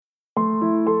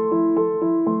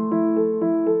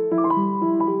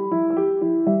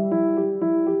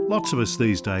Lots of us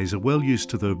these days are well used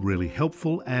to the really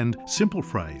helpful and simple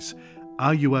phrase,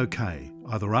 "Are you okay?"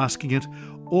 either asking it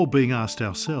or being asked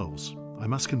ourselves. I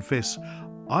must confess,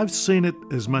 I've seen it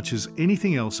as much as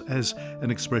anything else as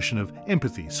an expression of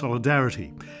empathy,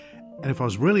 solidarity. And if I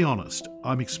was really honest,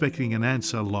 I'm expecting an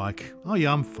answer like, "Oh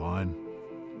yeah, I'm fine."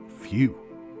 Phew.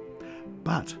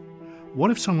 But what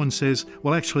if someone says,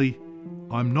 "Well, actually,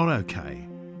 I'm not okay"?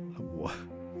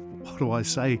 What do I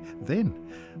say then?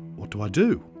 What do I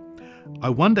do? I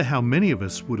wonder how many of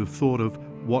us would have thought of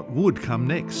what would come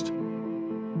next.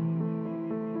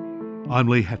 I'm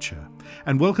Lee Hatcher,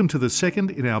 and welcome to the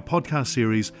second in our podcast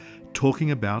series, Talking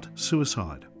About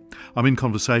Suicide. I'm in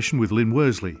conversation with Lynn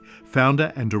Worsley,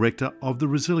 founder and director of the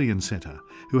Resilience Centre,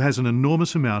 who has an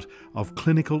enormous amount of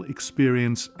clinical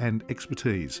experience and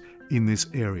expertise in this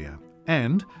area,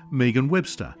 and Megan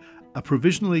Webster, a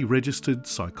provisionally registered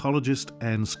psychologist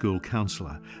and school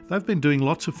counsellor. They've been doing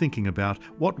lots of thinking about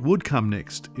what would come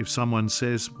next if someone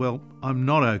says, "Well, I'm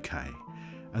not okay."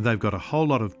 And they've got a whole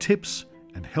lot of tips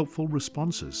and helpful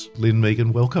responses. Lynn,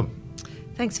 Megan, welcome.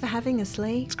 Thanks for having us,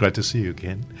 Lee. It's great to see you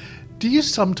again. Do you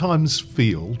sometimes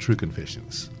feel, true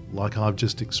confessions, like I've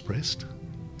just expressed?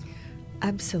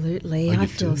 Absolutely. Oh, I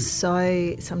feel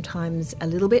so sometimes a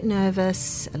little bit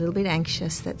nervous, a little bit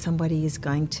anxious that somebody is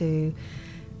going to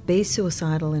be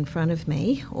suicidal in front of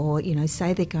me, or,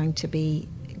 say they're going to be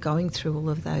going through all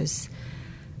of those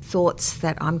thoughts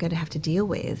that I'm going to have to deal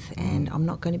with, and I'm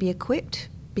not going to be equipped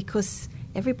because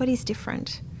everybody's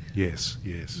different. Yes.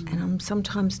 And I'm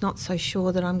sometimes not so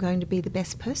sure that I'm going to be the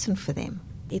best person for them.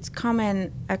 It's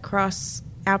common across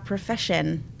our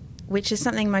profession, which is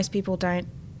something most people don't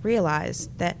realise,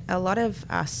 that a lot of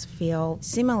us feel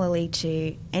similarly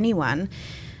to anyone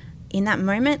in that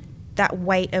moment. That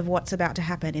weight of what's about to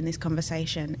happen in this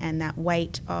conversation, and that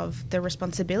weight of the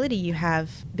responsibility you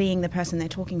have being the person they're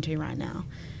talking to right now.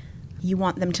 You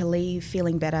want them to leave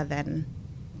feeling better than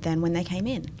when they came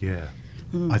in. Yeah.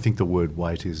 I think the word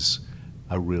weight is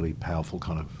a really powerful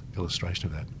kind of illustration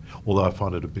of that, although I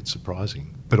find it a bit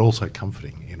surprising, but also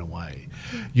comforting in a way.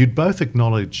 You'd both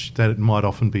acknowledge that it might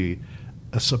often be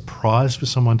a surprise for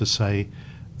someone to say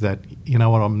that, "You know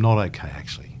what, I'm not okay,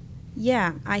 actually."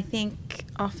 Yeah, I think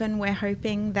often we're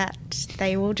hoping that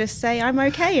they will just say, "I'm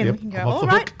okay," and Yep, we can go, I'm off "All the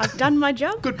right, hook. I've done my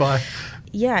job." Goodbye.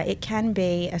 Yeah, it can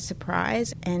be a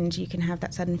surprise, and you can have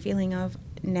that sudden feeling of,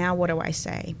 now what do I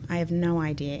say? I have no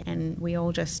idea. And we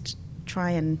all just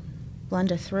try and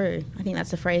blunder through. I think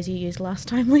that's the phrase you used last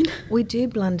time, Lynn. We do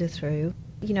blunder through.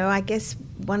 I guess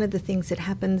one of the things that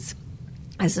happens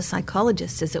as a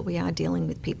psychologist is that we are dealing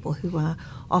with people who are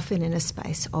often in a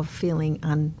space of feeling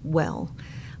unwell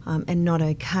and not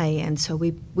okay, and so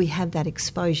we have that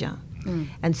exposure.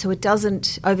 And so it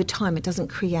doesn't, over time, it doesn't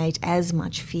create as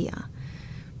much fear.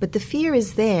 But the fear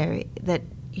is there that,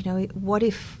 what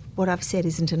if what I've said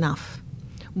isn't enough?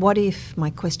 What if my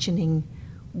questioning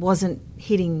wasn't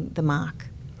hitting the mark?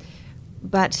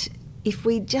 But if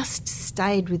we just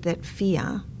stayed with that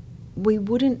fear, we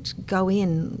wouldn't go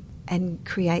in and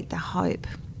create the hope.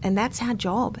 And that's our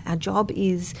job. Our job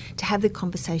is to have the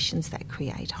conversations that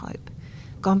create hope,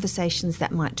 conversations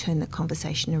that might turn the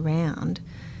conversation around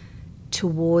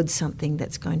towards something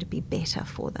that's going to be better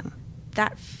for them.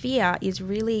 That fear is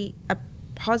really a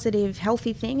positive,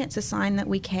 healthy thing. It's a sign that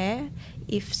we care.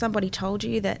 If somebody told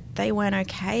you that they weren't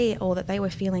okay, or that they were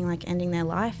feeling like ending their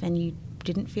life and you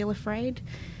didn't feel afraid,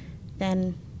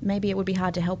 then maybe it would be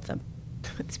hard to help them.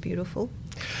 It's beautiful.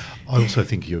 I also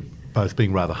think you're both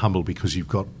being rather humble because you've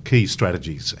got key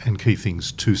strategies and key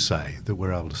things to say that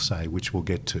we're able to say, which we'll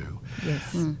get to.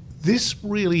 Yes. This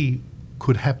really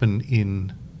could happen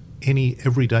in any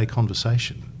everyday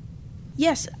conversation.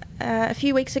 Yes, a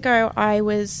few weeks ago I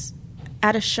was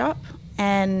at a shop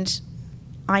and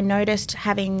I noticed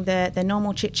having the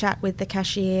normal chit-chat with the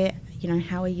cashier,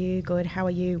 "How are you? Good. How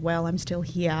are you? Well, I'm still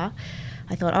here."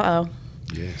 I thought, uh-oh.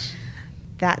 Yes.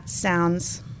 That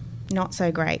sounds not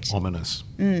so great. Ominous.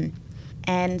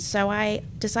 And so I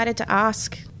decided to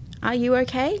ask, "Are you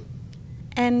okay?"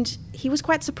 And he was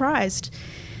quite surprised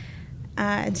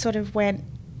and sort of went,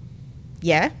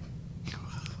 "Yeah."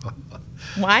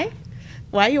 Why?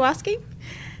 Why are you asking?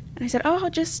 And I said,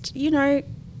 just,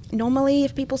 normally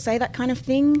if people say that kind of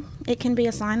thing, it can be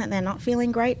a sign that they're not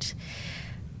feeling great.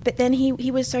 But then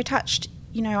he was so touched.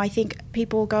 I think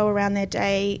people go around their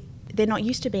day, they're not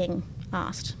used to being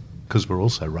asked. Because we're all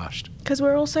so rushed.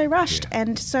 Yeah.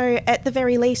 And so at the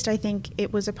very least, I think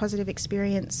it was a positive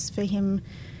experience for him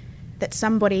that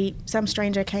some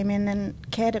stranger came in and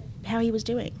cared how he was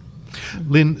doing.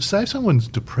 Lynn, say if someone's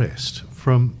depressed,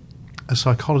 from a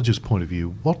psychologist's point of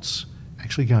view, what's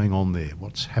actually going on there?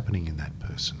 What's happening in that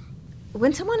person?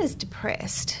 When someone is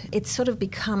depressed, it sort of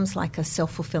becomes like a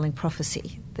self-fulfilling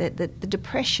prophecy. The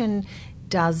depression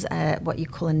does what you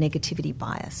call a negativity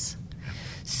bias.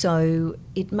 So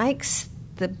it makes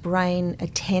the brain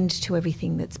attend to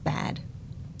everything that's bad.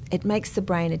 It makes the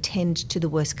brain attend to the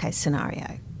worst-case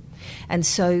scenario. And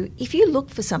so if you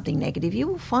look for something negative, you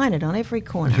will find it on every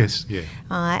corner. Yes, yeah.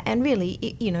 And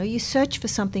really, you search for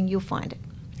something, you'll find it.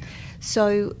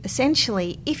 So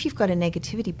essentially, if you've got a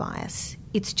negativity bias,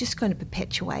 it's just going to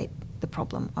perpetuate the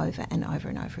problem over and over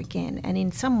and over again, and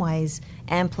in some ways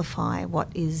amplify what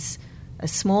is a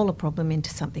smaller problem into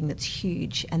something that's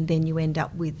huge, and then you end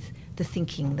up with the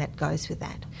thinking that goes with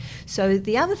that. So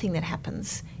the other thing that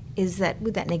happens is that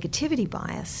with that negativity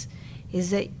bias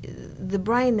is that the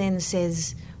brain then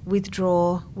says,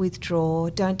 withdraw,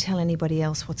 don't tell anybody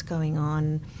else what's going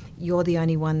on. You're the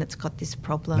only one that's got this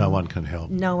problem. No one can help.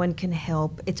 No one can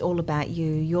help. It's all about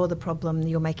you. You're the problem.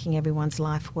 You're making everyone's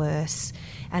life worse.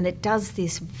 And it does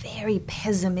this very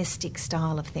pessimistic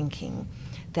style of thinking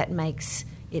that makes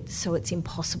it so it's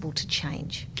impossible to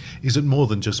change. Is it more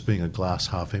than just being a glass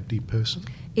half empty person?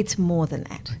 It's more than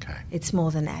that. Okay. It's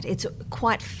more than that. It's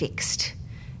quite fixed.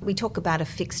 We talk about a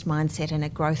fixed mindset and a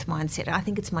growth mindset. I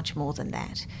think it's much more than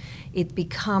that. It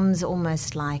becomes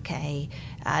almost like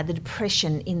the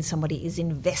depression in somebody is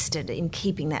invested in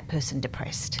keeping that person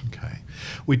depressed. Okay.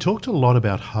 We talked a lot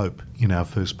about hope in our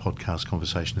first podcast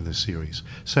conversation in this series.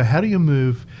 So how do you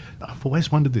move, I've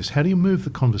always wondered this, how do you move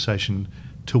the conversation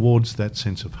towards that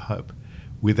sense of hope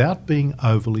without being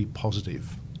overly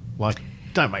positive? Like,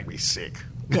 don't make me sick.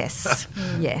 Yes,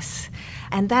 yes.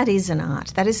 And that is an art.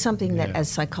 That is something that as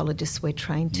psychologists we're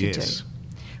trained to do.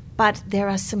 But there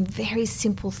are some very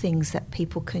simple things that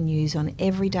people can use on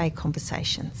everyday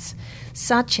conversations,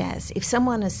 such as if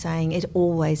someone is saying, it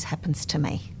always happens to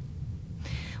me.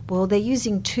 Well, they're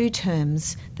using two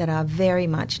terms that are very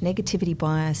much negativity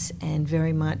bias and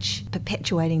very much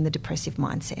perpetuating the depressive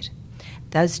mindset.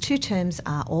 Those two terms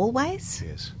are always,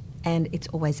 and it's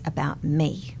always about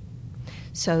me.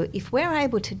 So if we're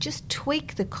able to just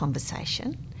tweak the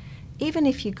conversation, even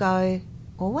if you go,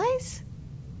 always,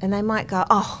 and they might go,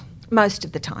 oh, most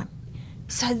of the time.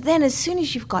 So then as soon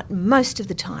as you've got most of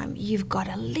the time, you've got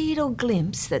a little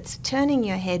glimpse that's turning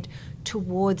your head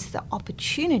towards the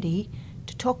opportunity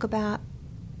to talk about,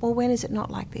 well, when is it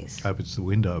not like this? Opens the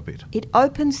window a bit. It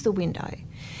opens the window.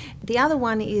 The other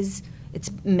one is,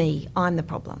 it's me, I'm the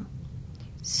problem.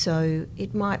 So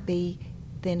it might be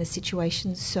then a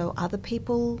situation so other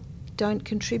people don't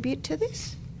contribute to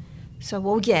this. So,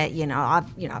 well, yeah,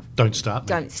 don't start me.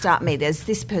 Don't start me. There's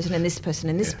this person and this person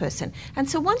and this person. And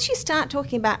so once you start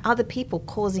talking about other people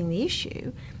causing the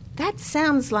issue, that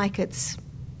sounds like it's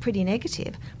pretty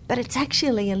negative, but it's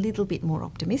actually a little bit more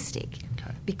optimistic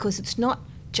because it's not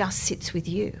just sits with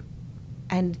you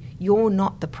and you're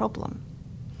not the problem.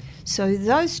 So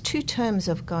those two terms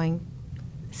of going,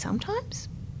 sometimes,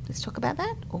 let's talk about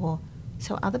that, or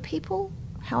so other people,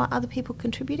 how are other people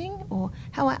contributing, or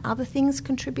how are other things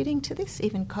contributing to this,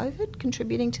 even COVID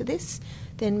contributing to this,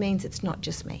 then means it's not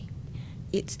just me.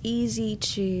 It's easy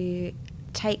to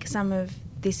take some of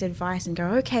this advice and go,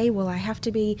 okay, well, I have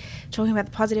to be talking about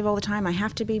the positive all the time. I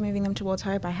have to be moving them towards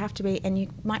hope. I have to be, and you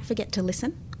might forget to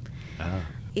listen.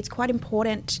 It's quite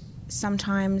important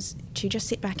sometimes to just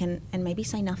sit back and maybe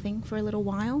say nothing for a little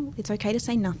while. It's okay to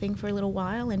say nothing for a little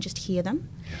while and just hear them.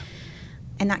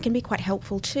 And that can be quite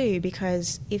helpful too,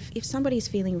 because if somebody's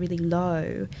feeling really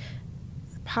low,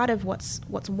 part of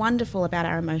what's wonderful about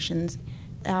our emotions,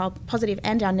 our positive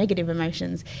and our negative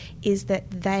emotions, is that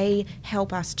they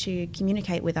help us to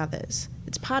communicate with others.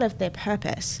 It's part of their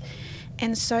purpose.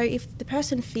 And so if the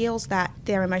person feels that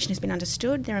their emotion has been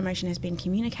understood, their emotion has been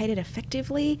communicated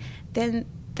effectively, then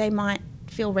they might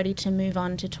feel ready to move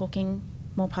on to talking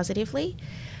more positively.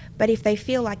 But if they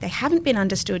feel like they haven't been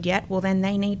understood yet, well, then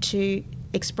they need to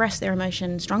express their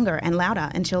emotion stronger and louder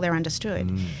until they're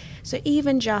understood. So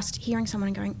even just hearing someone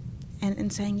and going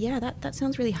and saying, yeah, that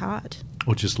sounds really hard.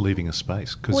 Or just leaving a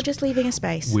space. Or just leaving a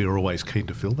space. We're always keen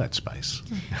to fill that space.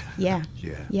 Yeah,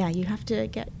 you have to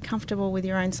get comfortable with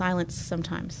your own silence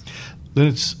sometimes. Then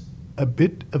it's a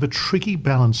bit of a tricky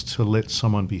balance to let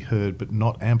someone be heard but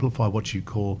not amplify what you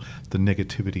call the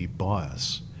negativity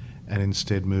bias, and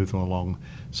instead move them along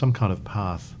some kind of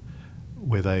path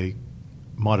where they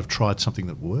might have tried something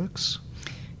that works.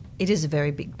 It is a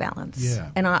very big balance.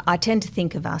 Yeah. And I tend to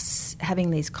think of us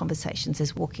having these conversations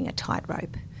as walking a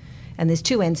tightrope. And there's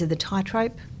two ends of the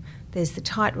tightrope. There's the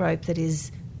tightrope that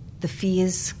is the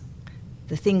fears,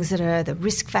 the things that are the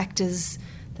risk factors,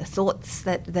 the thoughts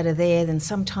that are there. Then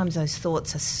sometimes those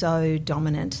thoughts are so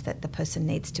dominant that the person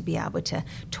needs to be able to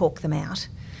talk them out.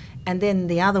 And then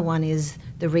the other one is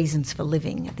the reasons for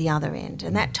living at the other end.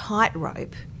 And that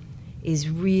tightrope is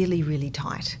really, really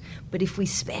tight. But if we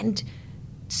spend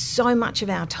so much of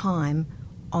our time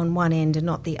on one end and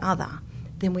not the other,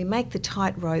 then we make the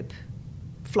tightrope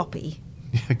floppy.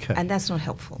 Okay. And that's not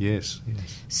helpful. Yes.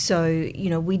 So,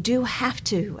 we do have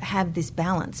to have this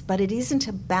balance, but it isn't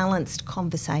a balanced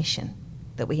conversation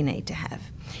that we need to have.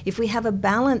 If we have a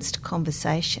balanced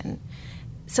conversation,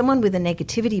 someone with a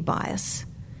negativity bias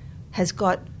has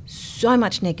got so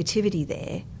much negativity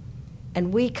there,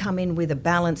 and we come in with a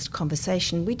balanced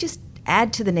conversation, we just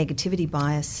add to the negativity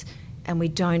bias and we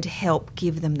don't help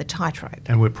give them the tightrope.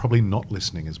 And we're probably not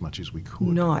listening as much as we could.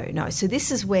 No. So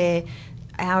this is where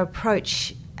our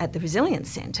approach at the Resilience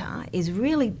Centre is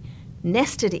really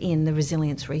nested in the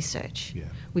resilience research,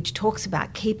 which talks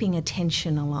about keeping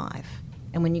attention alive.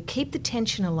 And when you keep the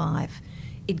tension alive,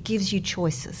 it gives you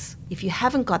choices. If you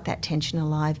haven't got that tension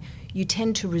alive, you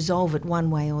tend to resolve it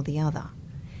one way or the other.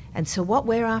 And so what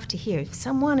we're after here, if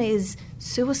someone is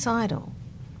suicidal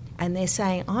and they're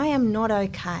saying, I am not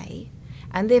okay,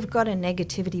 and they've got a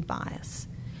negativity bias,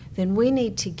 then we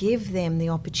need to give them the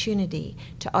opportunity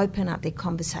to open up their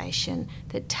conversation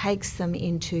that takes them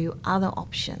into other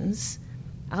options,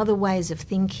 other ways of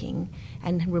thinking,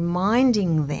 and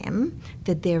reminding them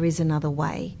that there is another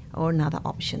way or another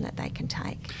option that they can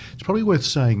take. It's probably worth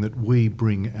saying that we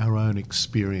bring our own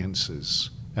experiences,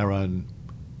 our own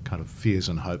kind of fears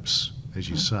and hopes, as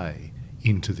you say,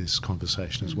 into this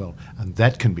conversation as well. And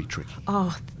that can be tricky.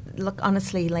 Oh, look,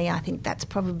 honestly, Lee, I think that's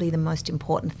probably the most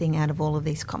important thing out of all of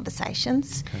these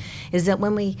conversations, is that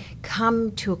when we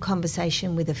come to a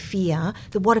conversation with a fear,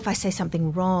 that what if I say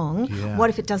something wrong? Yeah. What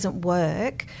if it doesn't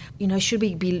work? Should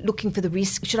we be looking for the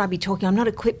risk? Should I be talking? I'm not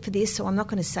equipped for this, so I'm not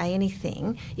going to say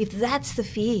anything. If that's the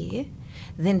fear,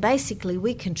 then basically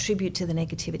we contribute to the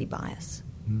negativity bias.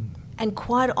 And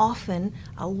quite often,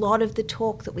 a lot of the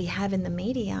talk that we have in the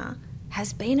media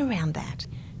has been around that.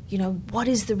 What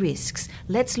is the risks?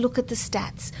 Let's look at the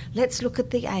stats. Let's look at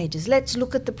the ages. Let's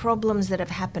look at the problems that have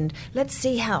happened. Let's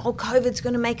see how, COVID's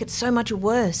going to make it so much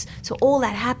worse. So all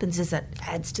that happens is it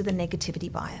adds to the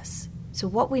negativity bias. So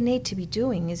what we need to be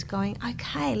doing is going,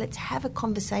 okay, let's have a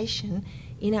conversation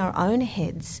in our own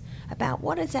heads about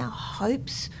what is our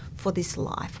hopes for this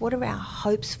life? What are our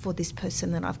hopes for this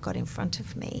person that I've got in front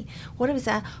of me? What is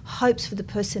our hopes for the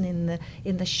person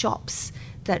in the shops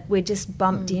that we're just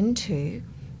bumped into,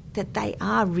 that they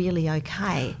are really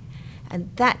okay?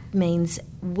 And that means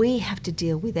we have to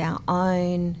deal with our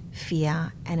own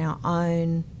fear and our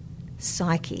own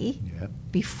psyche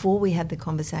before we have the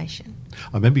conversation.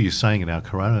 I remember you saying in our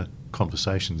corona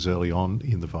conversations early on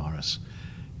in the virus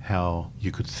how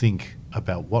you could think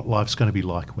about what life's going to be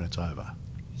like when it's over.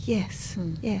 Yes.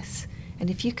 And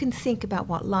if you can think about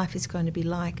what life is going to be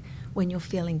like when you're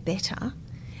feeling better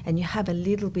and you have a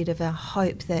little bit of a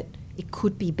hope that it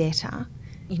could be better,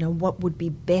 what would be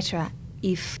better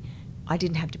if I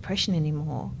didn't have depression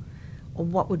anymore? Or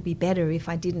what would be better if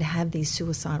I didn't have these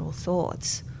suicidal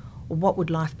thoughts? Or what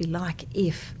would life be like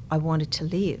if I wanted to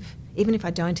live? Even if I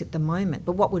don't at the moment,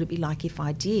 but what would it be like if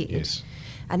I did? Yes.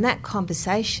 And that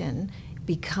conversation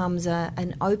becomes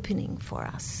an opening for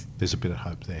us. There's a bit of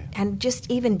hope there. And just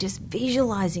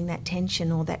visualising that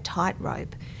tension or that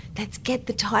tightrope, let's get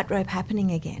the tightrope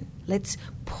happening again. Let's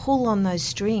pull on those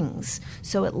strings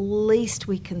so at least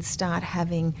we can start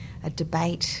having a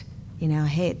debate in our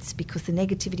heads, because the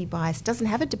negativity bias doesn't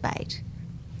have a debate.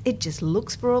 It just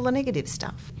looks for all the negative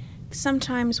stuff.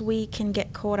 Sometimes we can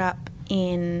get caught up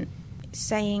in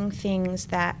saying things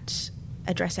that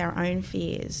address our own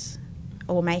fears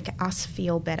or make us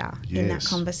feel better in that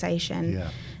conversation,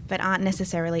 but aren't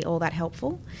necessarily all that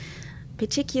helpful.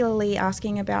 Particularly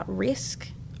asking about risk.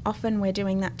 Often we're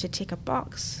doing that to tick a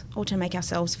box or to make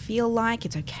ourselves feel like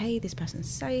it's okay, this person's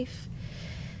safe.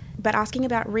 But asking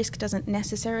about risk doesn't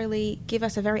necessarily give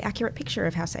us a very accurate picture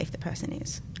of how safe the person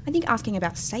is. I think asking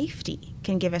about safety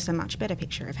can give us a much better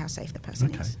picture of how safe the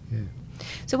person is. Yeah.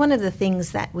 So one of the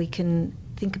things that we can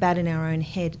think about in our own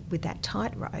head with that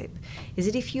tightrope is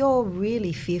that if you're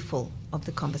really fearful of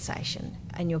the conversation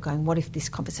and you're going, what if this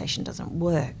conversation doesn't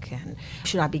work? And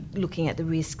should I be looking at the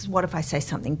risks? What if I say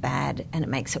something bad and it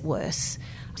makes it worse?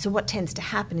 So what tends to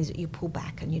happen is that you pull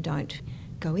back and you don't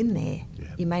go in there. Yeah.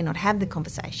 You may not have the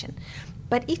conversation.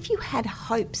 But if you had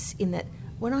hopes in that,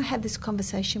 when I have this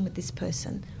conversation with this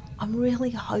person, I'm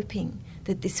really hoping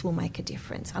that this will make a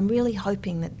difference. I'm really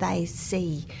hoping that they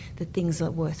see that things are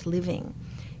worth living.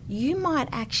 You might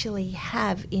actually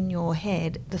have in your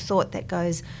head the thought that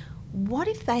goes, what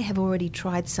if they have already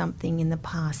tried something in the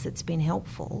past that's been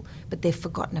helpful, but they've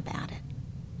forgotten about it?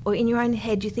 Or in your own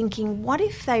head, you're thinking, what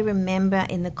if they remember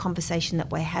in the conversation that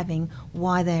we're having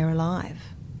why they're alive?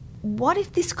 What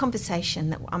if this conversation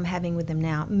that I'm having with them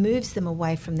now moves them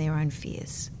away from their own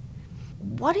fears?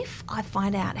 What if I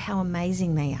find out how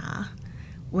amazing they are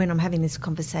when I'm having this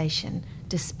conversation,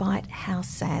 despite how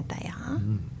sad they are?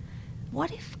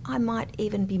 What if I might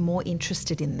even be more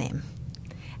interested in them,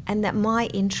 and that my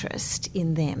interest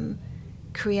in them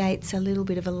creates a little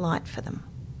bit of a light for them?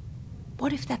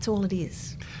 What if that's all it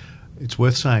is? It's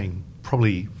worth saying,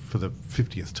 probably for the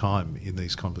 50th time in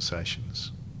these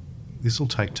conversations, this will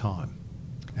take time,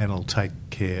 and it'll take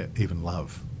care, even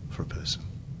love, for a person.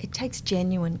 It takes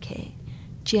genuine care,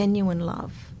 genuine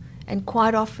love. And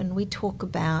quite often we talk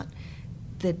about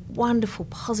the wonderful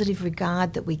positive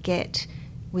regard that we get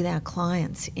with our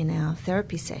clients in our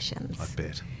therapy sessions. I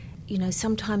bet. You know,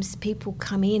 sometimes people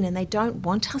come in and they don't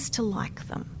want us to like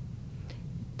them.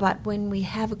 But when we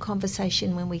have a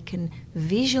conversation, when we can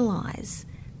visualise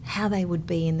how they would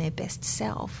be in their best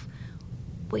self,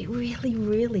 we really,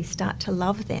 really start to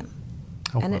love them.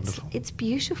 And wonderful. it's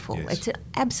beautiful. Yes. It's an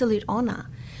absolute honour.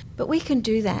 But we can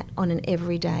do that on an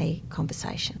everyday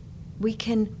conversation. We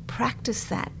can practice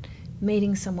that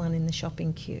meeting someone in the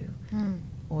shopping queue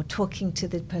or talking to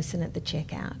the person at the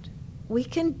checkout. We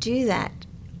can do that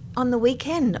on the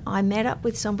weekend. I met up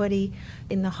with somebody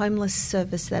in the homeless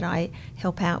service that I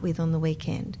help out with on the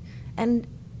weekend, and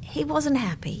he wasn't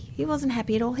happy. He wasn't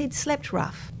happy at all. He'd slept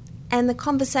rough. And the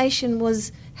conversation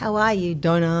was, how are you?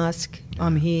 Don't ask.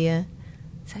 I'm here.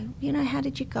 So, you know, how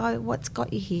did you go? What's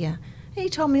got you here? And he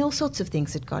told me all sorts of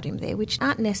things that got him there, which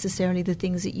aren't necessarily the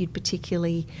things that you'd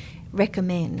particularly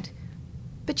recommend.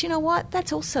 But you know what?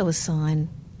 That's also a sign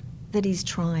that he's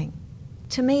trying.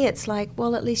 To me, it's like,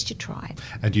 well, at least you tried.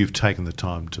 And you've taken the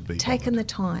time to be Taken bothered. the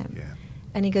time. Yeah.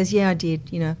 And he goes, yeah, I did.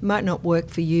 You know, might not work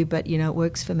for you, but, you know, it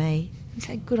works for me. I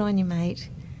say, good on you, mate.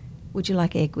 Would you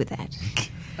like egg with that?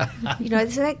 You know,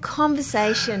 so that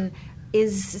conversation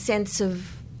is a sense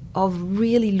of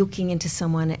really looking into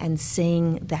someone and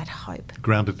seeing that hope.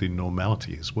 Grounded in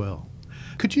normality as well.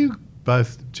 Could you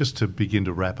both, just to begin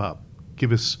to wrap up,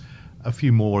 give us a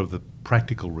few more of the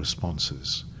practical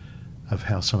responses of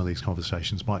how some of these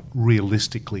conversations might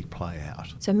realistically play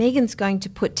out? So Megan's going to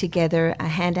put together a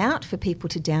handout for people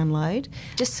to download,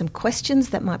 just some questions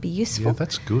that might be useful. Yeah,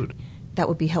 that's good. That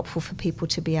would be helpful for people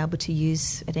to be able to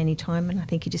use at any time, and I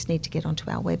think you just need to get onto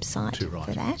our website Too right.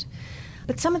 for that.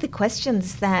 But some of the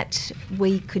questions that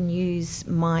we can use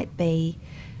might be,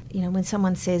 you know, when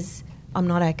someone says, I'm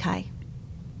not okay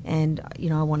and, you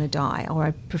know, I want to die or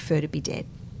I prefer to be dead.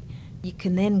 You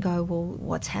can then go, well,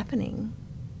 what's happening?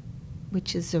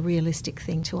 Which is a realistic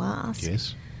thing to ask.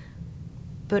 Yes.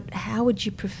 But how would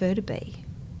you prefer to be?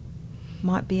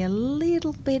 Might be a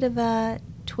little bit of a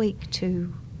tweak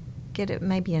to get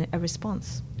maybe a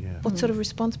response. Yeah. What sort of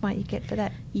response might you get for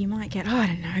that? You might get, I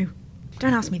don't know.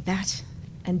 Don't ask me that.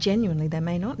 And genuinely, they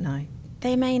may not know.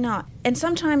 They may not. And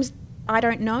sometimes I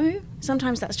don't know.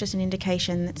 Sometimes that's just an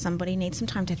indication that somebody needs some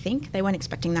time to think. They weren't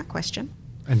expecting that question.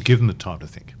 And give them the time to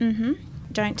think. Mm-hmm.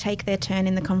 Don't take their turn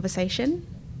in the conversation.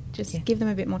 Just give them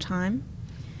a bit more time.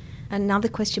 Another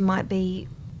question might be,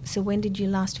 so when did you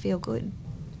last feel good?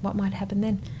 What might happen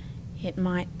then? It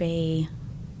might be,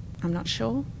 I'm not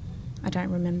sure. I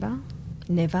don't remember.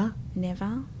 Never.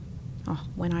 Oh,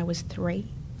 when I was 3.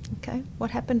 Okay.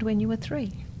 What happened when you were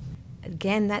 3?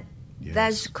 Again,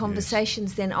 those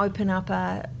conversations then open up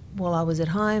well, I was at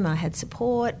home, I had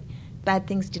support, bad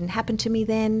things didn't happen to me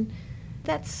then.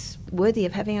 That's worthy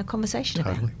of having a conversation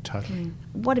about. Totally.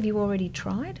 What have you already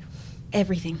tried?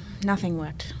 Everything. Nothing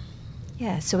worked.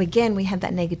 Yeah, so again, we have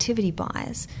that negativity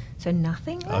bias. So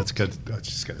nothing worked? I was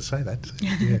just going to say that.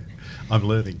 Yeah. I'm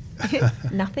learning.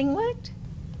 Nothing worked?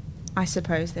 I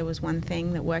suppose there was one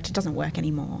thing that worked. It doesn't work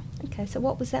anymore. Okay, so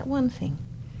what was that one thing?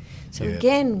 So Yeah.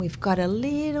 again, we've got a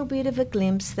little bit of a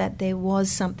glimpse that there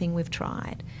was something we've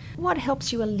tried. What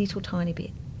helps you a little tiny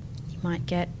bit? You might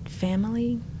get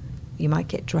family. You might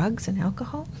get drugs and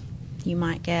alcohol. You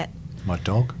might get My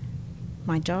dog.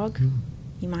 my dog.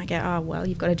 You might get, oh, well,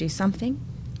 you've got to do something.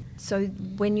 So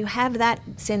when you have that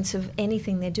sense of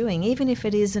anything they're doing, even if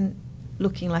it isn't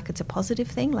looking like it's a positive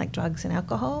thing, like drugs and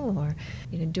alcohol, or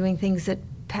doing things that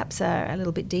perhaps are a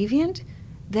little bit deviant,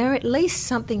 they're at least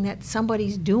something that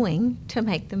somebody's doing to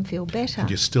make them feel better. And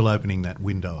you're still opening that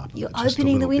window up. You're just a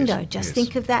opening the little bit. window. Just Yes.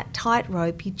 think of that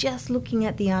tightrope. You're just looking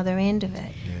at the other end of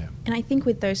it. Yeah. And I think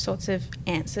with those sorts of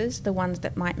answers, the ones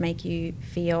that might make you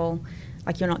feel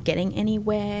like you're not getting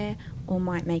anywhere, or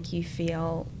might make you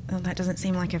feel, oh, that doesn't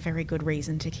seem like a very good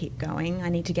reason to keep going, I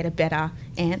need to get a better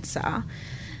answer.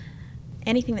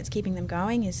 Anything that's keeping them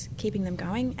going is keeping them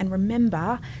going. And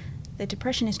remember the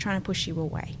depression is trying to push you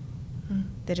away.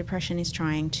 The depression is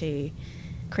trying to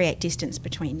create distance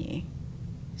between you.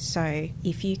 So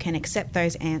if you can accept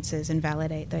those answers and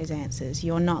validate those answers,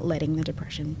 you're not letting the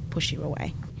depression push you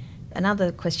away.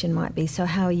 Another question might be, so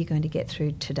how are you going to get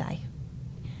through today?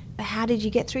 How did you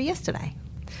get through yesterday?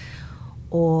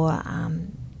 Or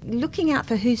looking out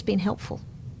for who's been helpful.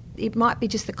 It might be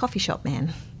just the coffee shop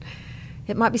man.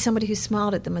 It might be somebody who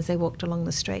smiled at them as they walked along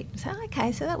the street. So,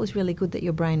 okay, so that was really good that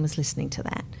your brain was listening to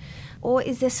that. Or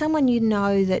is there someone you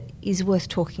know that is worth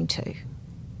talking to?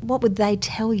 What would they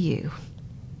tell you?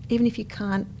 Even if you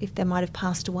can't, if they might have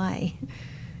passed away,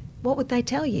 what would they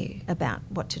tell you about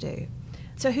what to do?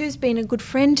 So who's been a good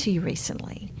friend to you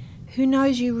recently? Who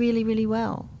knows you really, really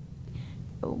well?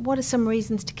 What are some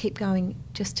reasons to keep going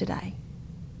just today?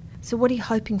 So what are you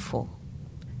hoping for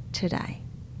today?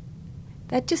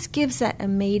 That just gives that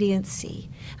immediacy.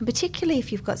 And particularly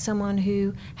if you've got someone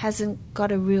who hasn't got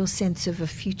a real sense of a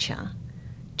future,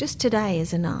 just today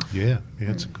is enough. Yeah,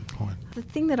 that's a good point. The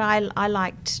thing that I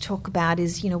like to talk about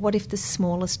is, what if the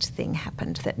smallest thing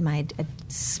happened that made a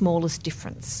smallest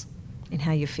difference in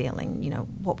how you're feeling?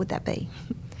 What would that be?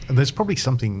 And there's probably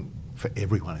something for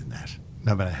everyone in that,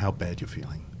 no matter how bad you're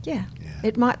feeling. Yeah.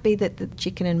 It might be that the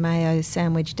chicken and mayo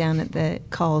sandwich down at the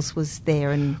Coles was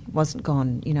there and wasn't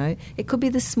gone, It could be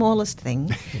the smallest thing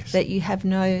yes. that you have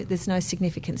there's no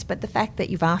significance. But the fact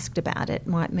that you've asked about it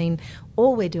might mean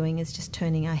all we're doing is just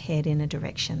turning our head in a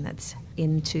direction that's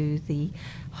into the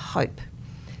hope.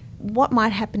 What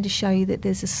might happen to show you that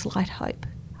there's a slight hope?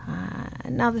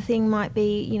 Another thing might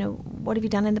be, what have you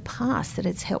done in the past that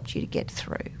has helped you to get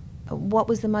through? What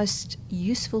was the most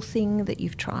useful thing that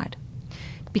you've tried?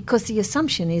 Because the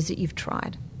assumption is that you've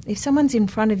tried. If someone's in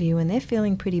front of you and they're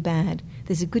feeling pretty bad,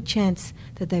 there's a good chance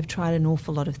that they've tried an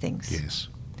awful lot of things. Yes.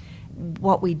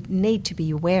 What we need to be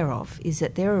aware of is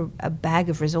that there are a bag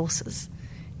of resources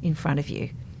in front of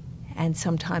you, and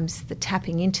sometimes the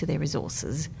tapping into their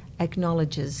resources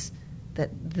acknowledges that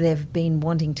they've been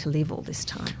wanting to live all this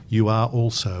time. You are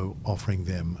also offering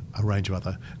them a range of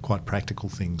other quite practical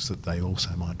things that they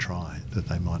also might try, that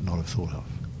they might not have thought of.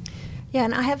 Yeah,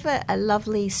 and I have a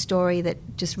lovely story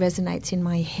that just resonates in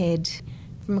my head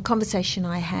from a conversation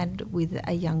I had with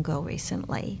a young girl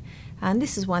recently. And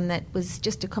this is one that was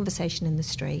just a conversation in the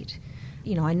street.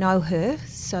 I know her,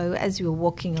 so as we were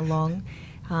walking along,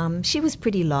 she was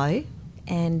pretty low.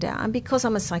 And because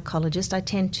I'm a psychologist, I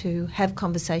tend to have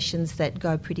conversations that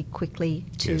go pretty quickly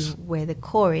to yes. where the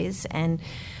core is, and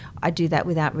I do that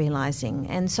without realising.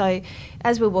 And so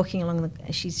as we're walking along,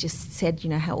 she's just said,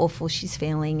 how awful she's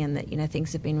feeling and that,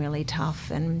 things have been really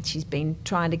tough, and she's been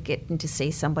trying to get in to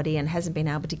see somebody and hasn't been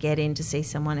able to get in to see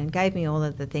someone, and gave me all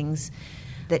of the things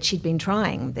that she'd been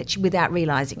trying, without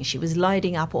realising. She was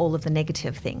loading up all of the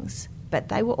negative things, but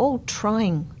they were all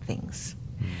trying things.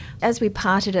 As we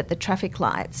parted at the traffic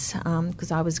lights,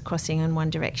 because I was crossing in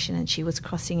one direction and she was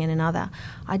crossing in another,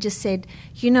 I just said,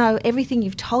 everything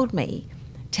you've told me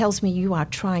tells me you are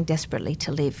trying desperately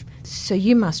to live, so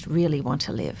you must really want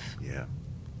to live. Yeah.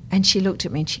 And she looked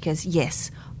at me and she goes,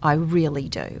 yes, I really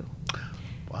do.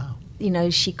 Wow.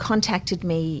 She contacted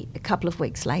me a couple of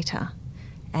weeks later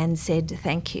and said,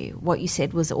 thank you, what you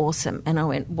said was awesome. And I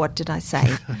went, what did I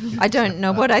say? I don't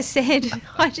know what I said.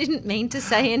 I didn't mean to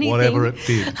say anything. Whatever it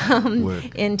did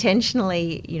work.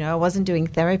 Intentionally, I wasn't doing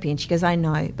therapy. And she goes, I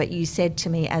know, but you said to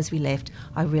me as we left,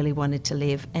 I really wanted to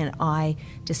live. And I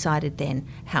decided then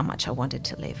how much I wanted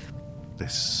to live.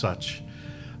 There's such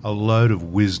a load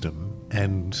of wisdom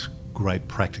and great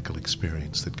practical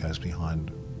experience that goes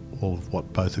behind all of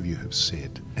what both of you have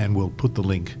said. And we'll put the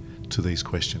link to these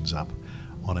questions up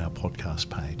on our podcast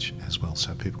page as well,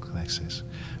 so people can access.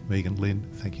 Megan, Lynn,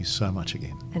 thank you so much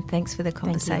again. And thanks for the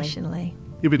conversation, Lee.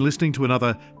 You've been listening to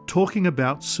another Talking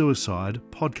About Suicide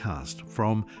podcast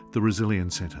from the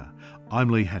Resilience Centre. I'm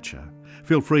Lee Hatcher.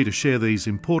 Feel free to share these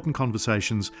important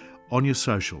conversations on your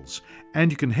socials,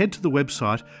 and you can head to the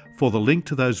website for the link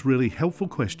to those really helpful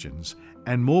questions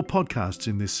and more podcasts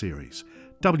in this series,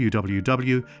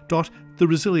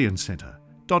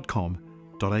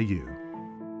 www.theresiliencecentre.com.au.